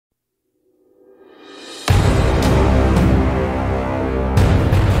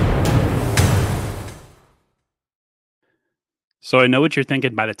So I know what you're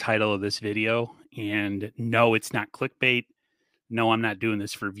thinking by the title of this video, and no, it's not clickbait. No, I'm not doing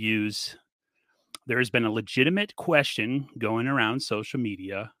this for views. There has been a legitimate question going around social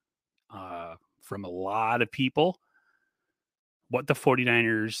media from a lot of people what the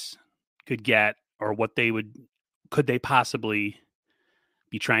 49ers could get or what could they possibly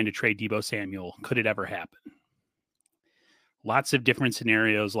be trying to trade Debo Samuel? Could it ever happen? Lots of different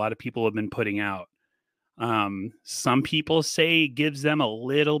scenarios. A lot of people have been putting out. Some people say it gives them a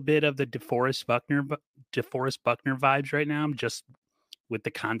little bit of the DeForest Buckner vibes right now, just with the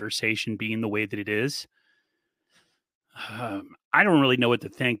conversation being the way that it is. I don't really know what to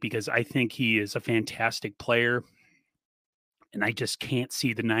think because I think he is a fantastic player, and I just can't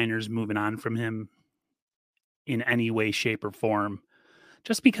see the Niners moving on from him in any way, shape, or form.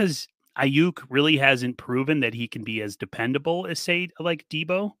 Just because Ayuk really hasn't proven that he can be as dependable as, say, like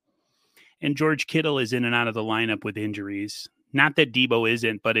Debo. And George Kittle is in and out of the lineup with injuries. Not that Debo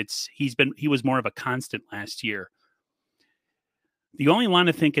isn't, but he was more of a constant last year. The only line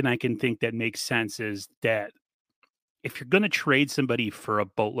of thinking I can think that makes sense is that if you're going to trade somebody for a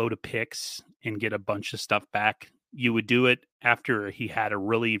boatload of picks and get a bunch of stuff back, you would do it after he had a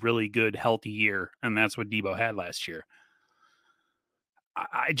really, really good, healthy year. And that's what Debo had last year.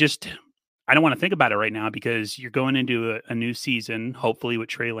 I don't want to think about it right now because you're going into a new season, hopefully with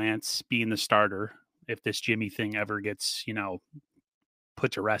Trey Lance being the starter. If this Jimmy thing ever gets,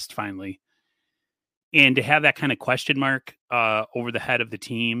 put to rest finally. And to have that kind of question mark over the head of the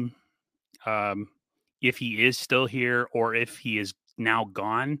team, if he is still here or if he is now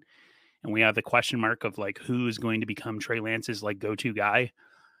gone, and we have the question mark of like who is going to become Trey Lance's like go-to guy,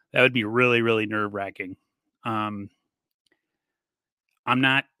 that would be really, really nerve-wracking. I'm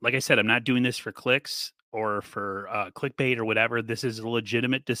not, like I said, I'm not doing this for clicks or for clickbait or whatever. This is a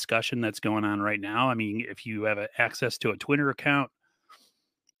legitimate discussion that's going on right now. I mean, if you have access to a Twitter account,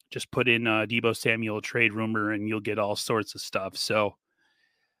 just put in Debo Samuel trade rumor and you'll get all sorts of stuff. So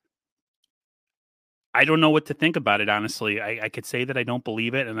I don't know what to think about it, honestly. I could say that I don't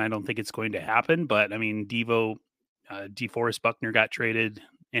believe it and I don't think it's going to happen. But I mean, DeForest Buckner got traded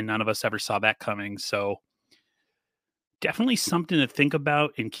and none of us ever saw that coming. So definitely something to think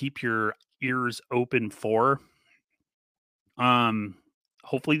about and keep your ears open for.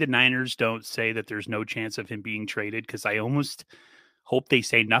 Hopefully the Niners don't say that there's no chance of him being traded because I almost hope they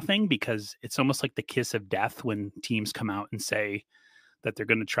say nothing because it's almost like the kiss of death when teams come out and say that they're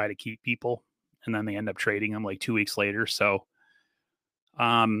going to try to keep people and then they end up trading them like 2 weeks later. So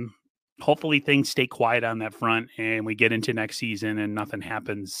hopefully things stay quiet on that front and we get into next season and nothing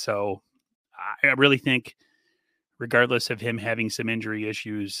happens. So I really think regardless of him having some injury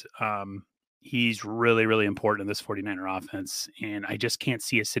issues, he's really, really important in this 49er offense. And I just can't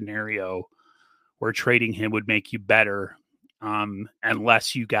see a scenario where trading him would make you better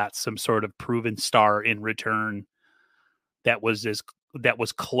unless you got some sort of proven star in return that was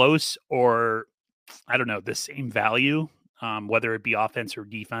close or, I don't know, the same value, whether it be offense or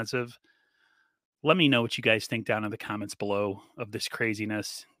defensive. Let me know what you guys think down in the comments below of this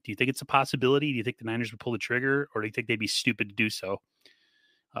craziness. Do you think it's a possibility? Do you think the Niners would pull the trigger, or do you think they'd be stupid to do so?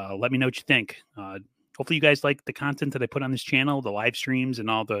 Let me know what you think. Hopefully you guys like the content that I put on this channel, the live streams and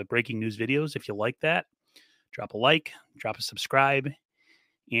all the breaking news videos. If you like that, drop a like, drop a subscribe,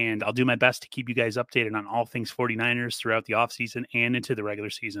 and I'll do my best to keep you guys updated on all things 49ers throughout the offseason and into the regular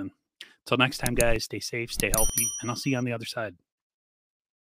season. Until next time, guys, stay safe, stay healthy, and I'll see you on the other side.